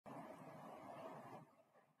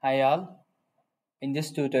Hi all, in this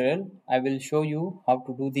tutorial I will show you how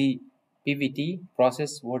to do the PVT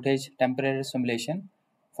process voltage temperature simulation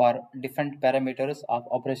for different parameters of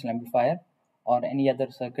operational amplifier or any other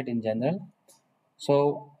circuit in general.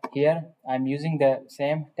 So here I am using the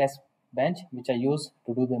same test bench which I use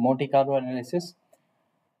to do the Monte Carlo analysis.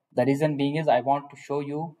 The reason being is I want to show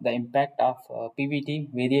you the impact of PVT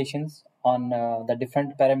variations on the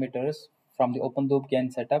different parameters from the open loop gain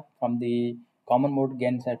setup, from the common mode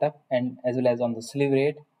gain setup, and as well as on the slew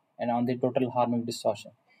rate and on the total harmonic distortion.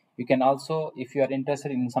 You can also, if you are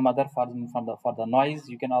interested in some other for the noise,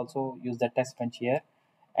 you can also use the test bench here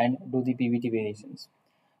and do the PVT variations.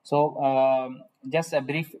 So just a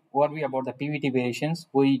brief overview about the PVT variations.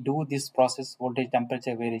 We do this process voltage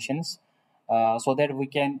temperature variations so that we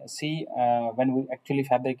can see when we actually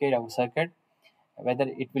fabricate our circuit whether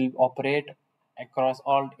it will operate across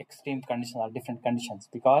all extreme conditions or different conditions.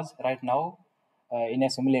 Because right now in a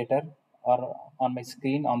simulator or on my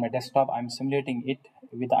screen on my desktop, I'm simulating it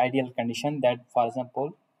with the ideal condition that, for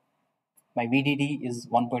example, my VDD is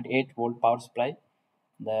 1.8 volt power supply.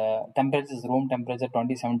 The temperature is room temperature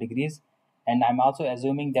 27 degrees, and I'm also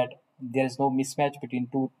assuming that there is no mismatch between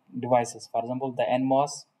two devices. For example, the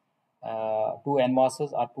NMOS, two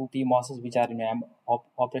NMOSs or two PMOSs which are in an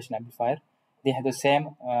operation amplifier, they have the same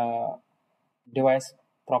device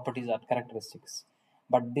properties or characteristics.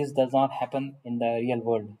 But this does not happen in the real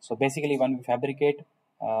world. So basically, when we fabricate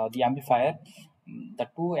the amplifier, the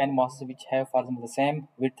two NMOSs which have, for example, the same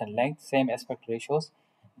width and length, same aspect ratios,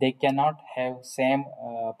 they cannot have same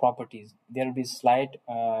properties. There will be slight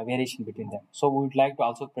variation between them. So we would like to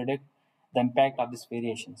also predict the impact of these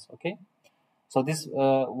variations. Okay, so this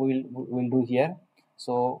we'll do here.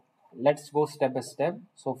 So let's go step by step.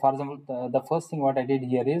 So for example, the first thing what I did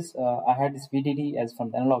here is I had this VDD as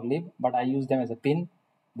from the analog lib, but I use them as a pin.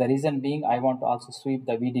 The reason being I want to also sweep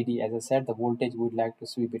the VDD. As I said, the voltage would like to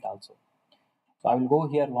sweep it also. So I will go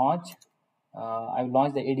here, launch. I will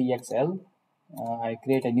launch the ADXL. I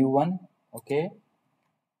create a new one. Okay.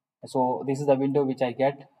 So this is the window which I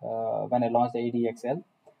get when I launch the ADXL.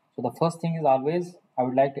 So the first thing is always I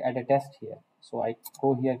would like to add a test here. So I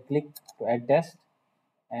go here, click to add test,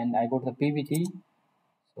 and I go to the PVT.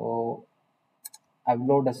 So I will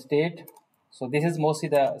load a state. So this is mostly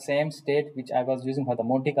the same state which I was using for the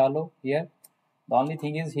Monte Carlo here. The only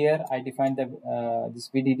thing is here I define the this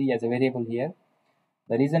VDD as a variable here.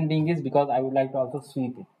 The reason being is because I would like to also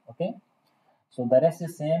sweep it. Okay. So the rest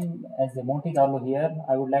is same as the Monte Carlo here.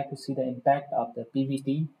 I would like to see the impact of the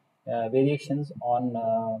PVT variations on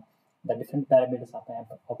the different parameters of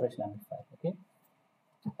the operation amplifier. Okay,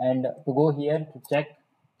 and to go here to check,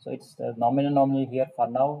 so it's the nominal here for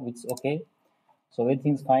now, which is okay. So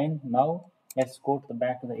everything's fine. Now let's go to the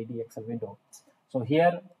back to the ADXL window. So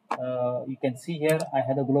here you can see here I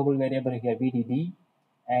had a global variable here VDD,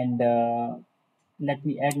 and let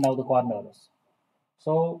me add now the corners.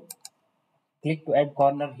 So click to add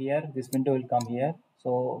corner here. This window will come here.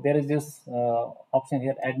 So there is this option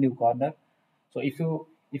here, add new corner. So if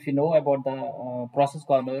you know about the process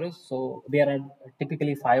corners, so there are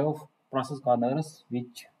typically 5 process corners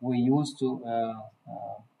which we use to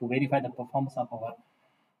verify the performance of our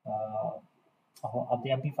of the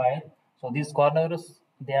amplifier. So these corners,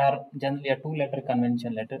 they are generally a two-letter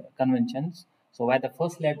conventions. So where the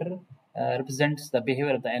first letter represents the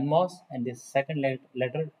behavior of the NMOS, and the second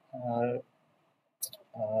letter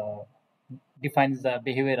defines the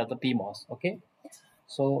behavior of the PMOS. Okay.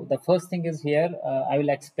 So the first thing is here, I will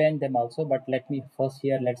explain them also, but let me first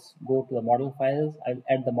here, let's go to the model files. I'll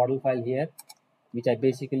add the model file here, which I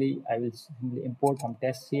will simply import from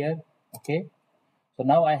tests here. Okay. So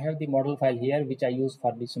now I have the model file here, which I use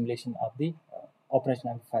for the simulation of the operation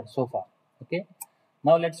amplifier so far. Okay.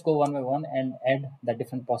 Now let's go one by one and add the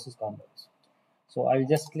different process corners. So I will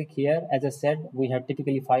just click here. As I said, we have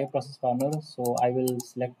typically 5 process corners. So I will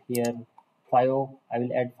select here 5. I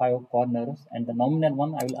will add 5 corners, and the nominal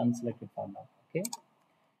one I will unselect it for now. Okay.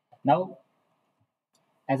 Now,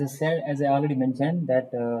 as I said, as I already mentioned, that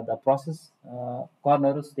the process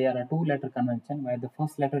corners, they are a two-letter convention where the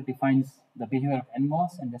first letter defines the behavior of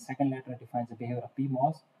NMOS and the second letter defines the behavior of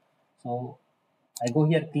PMOS. So I go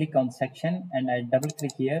here, click on section, and I double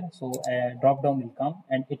click here. So a drop down will come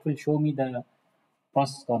and it will show me the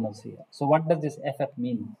process corners here. So what does this FF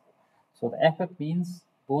mean? So the FF means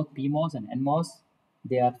both PMOS and NMOS,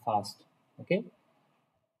 they are fast. Okay.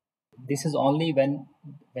 This is only when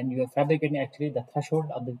you are fabricating actually the threshold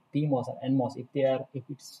of the PMOS and NMOS. If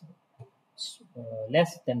it's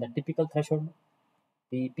less than the typical threshold,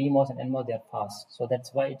 the PMOS and NMOS, they are fast. So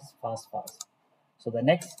that's why it's fast. So the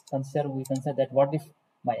next we consider that what if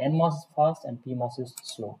my NMOS is fast and PMOS is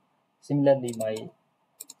slow. Similarly, my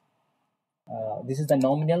this is the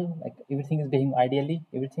nominal, like everything is behaving ideally,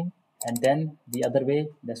 everything. And then the other way,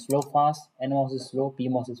 the slow fast, NMOS is slow,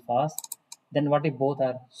 PMOS is fast. Then what if both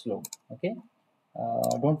are slow? Okay.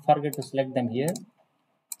 Don't forget to select them here.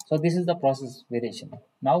 So this is the process variation.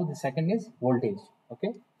 Now the second is voltage.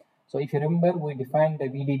 Okay. So if you remember, we defined the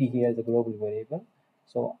VDD here as a global variable.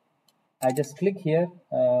 So I just click here,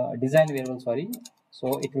 design variable, sorry.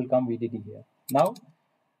 So it will come VDD here. Now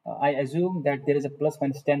I assume that there is a plus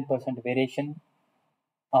minus 10% variation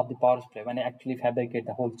of the power supply when I actually fabricate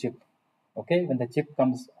the whole chip. Okay, when the chip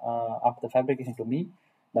comes after the fabrication to me,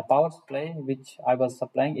 the power supply which I was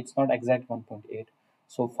supplying, it's not exact 1.8.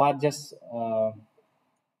 So for just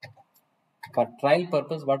for trial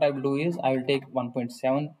purpose, what I will do is I will take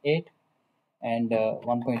 1.78 and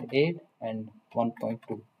 1.8 and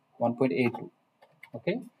 1.2, 1.82.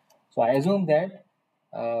 Okay, so I assume that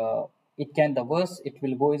it can, the worst it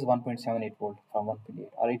will go is 1.78 volt from 1.8,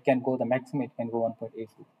 or it can go the maximum, it can go 1.82.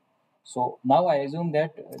 So now I assume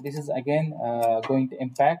that this is again going to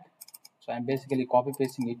impact. So I'm basically copy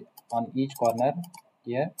pasting it on each corner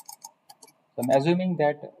here. So I'm assuming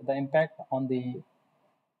that the impact on the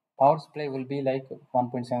power supply will be like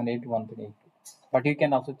 1.78 to 1.82. But you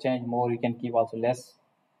can also change more. You can keep also less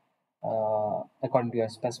according to your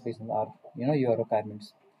specifications or your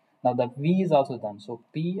requirements. Now the V is also done. So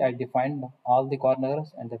P, I defined all the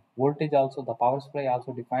corners, and the voltage also, the power supply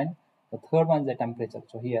also defined. The third one is the temperature.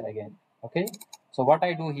 So here again, okay. So what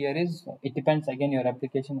I do here is, it depends again your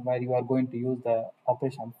application where you are going to use the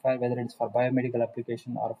operation amplifier, whether it's for biomedical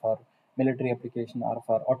application or for military application or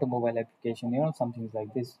for automobile application, some things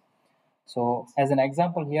like this. So as an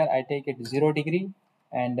example here, I take it 0 degree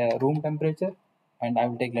and room temperature, and I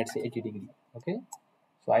will take, let's say, 80 degree. Okay.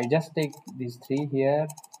 So I just take these three here,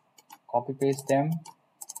 copy paste them.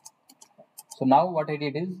 So now what I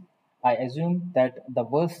did is, I assume that the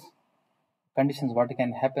worst conditions what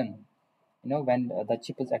can happen, when the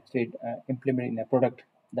chip is actually implemented in a product,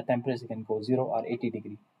 the temperature can go 0 or 80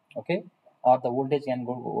 degree. Okay. Or the voltage can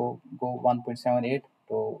go 1.78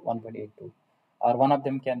 to 1.82, or one of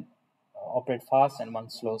them can operate fast and one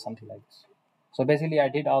slow, something like this. So basically I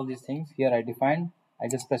did all these things here. I defined, I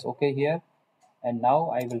just press OK here, and now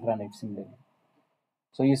I will run it similarly.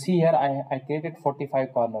 So you see here, I created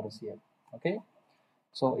 45 corners here. Okay.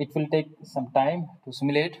 So it will take some time to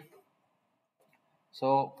simulate.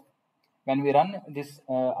 So when we run this,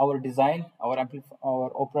 our design, our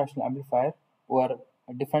operational amplifier over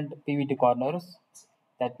different PVT corners,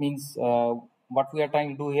 that means what we are trying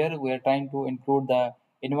to do here, we are trying to include the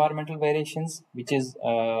environmental variations, which is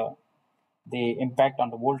the impact on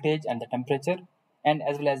the voltage and the temperature, and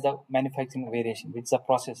as well as the manufacturing variation, which is the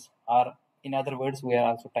process. Or in other words, we are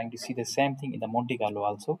also trying to see the same thing in the Monte Carlo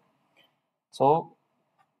also. So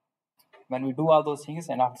when we do all those things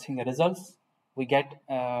and after seeing the results, we get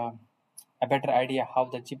a better idea how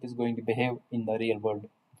the chip is going to behave in the real world.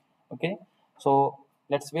 Okay. So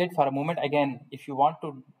let's wait for a moment. Again, if you want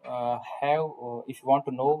to if you want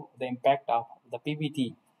to know the impact of the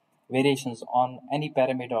PVT variations on any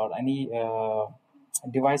parameter or any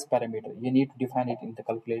device parameter, you need to define it in the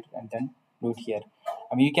calculator and then do it here.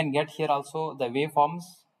 I mean, you can get here also the waveforms,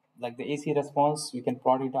 like the AC response, you can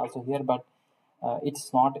plot it also here, but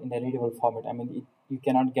it's not in a readable format. I mean, you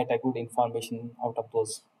cannot get a good information out of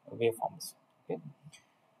those waveforms. Okay.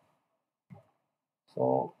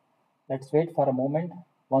 So let's wait for a moment.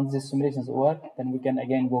 Once this simulation is over, then we can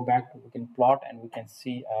again go back, we can plot, and we can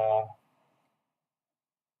see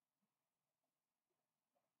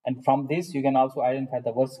and from this you can also identify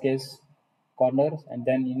the worst case corners, and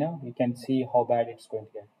then you can see how bad it's going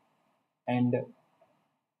to get. And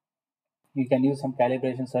you can use some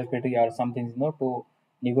calibration circuitry or something to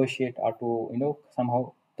negotiate or to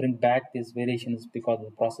somehow bring back these variations because of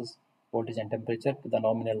the process voltage and temperature to the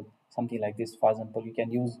nominal, something like this. For example, you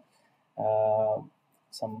can use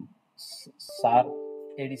some SAR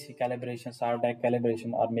ADC calibration, SAR DAC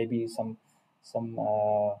calibration, or maybe some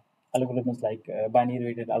algorithms like binary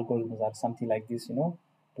weighted algorithms or something like this,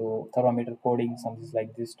 to thermometer coding, something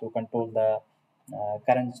like this, to control the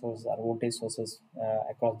current source or voltage sources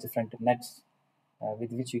across different nets,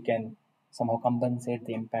 with which you can somehow compensate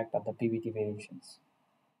the impact of the PVT variations.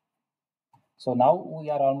 So now we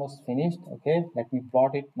are almost finished. Okay, let me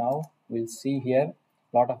plot it now. We'll see here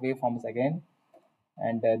a lot of waveforms again,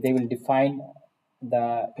 and they will define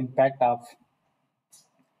the impact of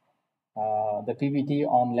the PVT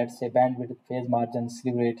on, let's say, bandwidth, phase margin,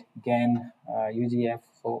 slew rate, gain, UGF.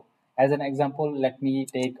 So as an example, let me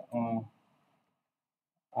take,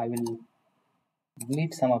 I will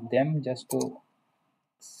delete some of them just to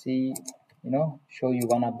see, show you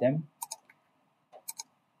one of them.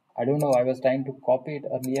 I don't know, I was trying to copy it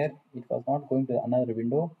earlier, it was not going to another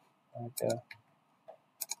window, but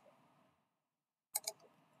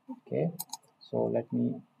okay. So let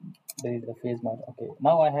me delete the phase mark. Okay,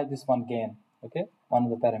 now I have this one gain. Okay, one of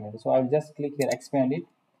the parameters. So I will just click here, expand it.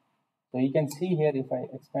 So you can see here, if I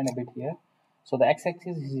expand a bit here, so the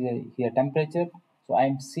x-axis is here temperature. So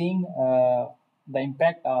I'm seeing the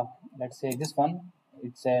impact of, let's say this one,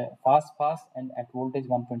 it's a fast and at voltage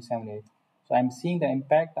 1.78. So I'm seeing the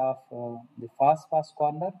impact of the fast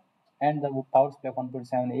corner and the power supply of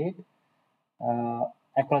 1.78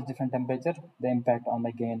 across different temperature, the impact on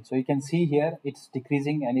the gain. So you can see here it's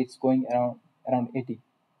decreasing and it's going around 80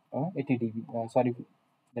 80 dB. Sorry,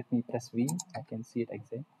 let me press V. I can see it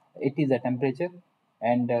exactly. It is the temperature,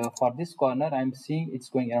 and for this corner I'm seeing it's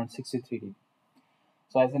going around 63 dB.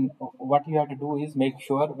 So as in, what you have to do is make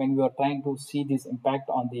sure when you are trying to see this impact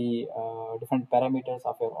on the different parameters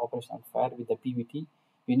of your operation amplifier with the PVT,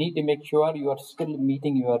 you need to make sure you are still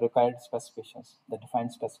meeting your required specifications, the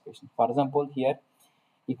defined specifications. For example, here,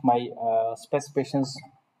 if my specifications,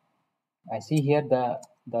 I see here the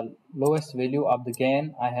lowest value of the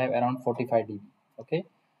gain I have around 45 dB. Okay,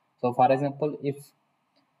 so for example, if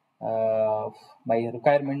my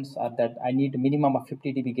requirements are that I need minimum of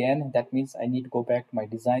 50 dB gain, that means I need to go back to my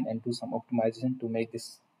design and do some optimization to make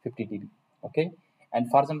this 50 dB. Okay, and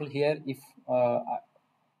for example here, if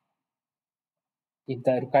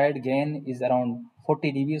the required gain is around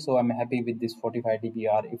 40 dB, so I'm happy with this 45 dB,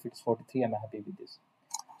 or if it's 43, I'm happy with this.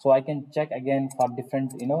 So I can check again for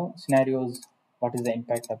different scenarios what is the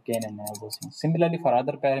impact of gain and all those things. Similarly, for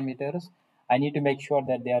other parameters, I need to make sure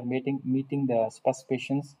that they are meeting the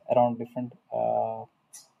specifications around different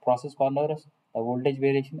process corners, the voltage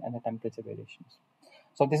variation and the temperature variations.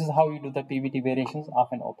 So this is how you do the PVT variations of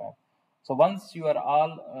an OPAMP. So once you are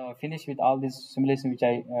all finished with all this simulation which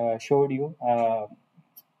I showed you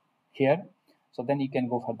here, so then you can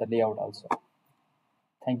go for the layout also.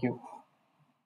 Thank you.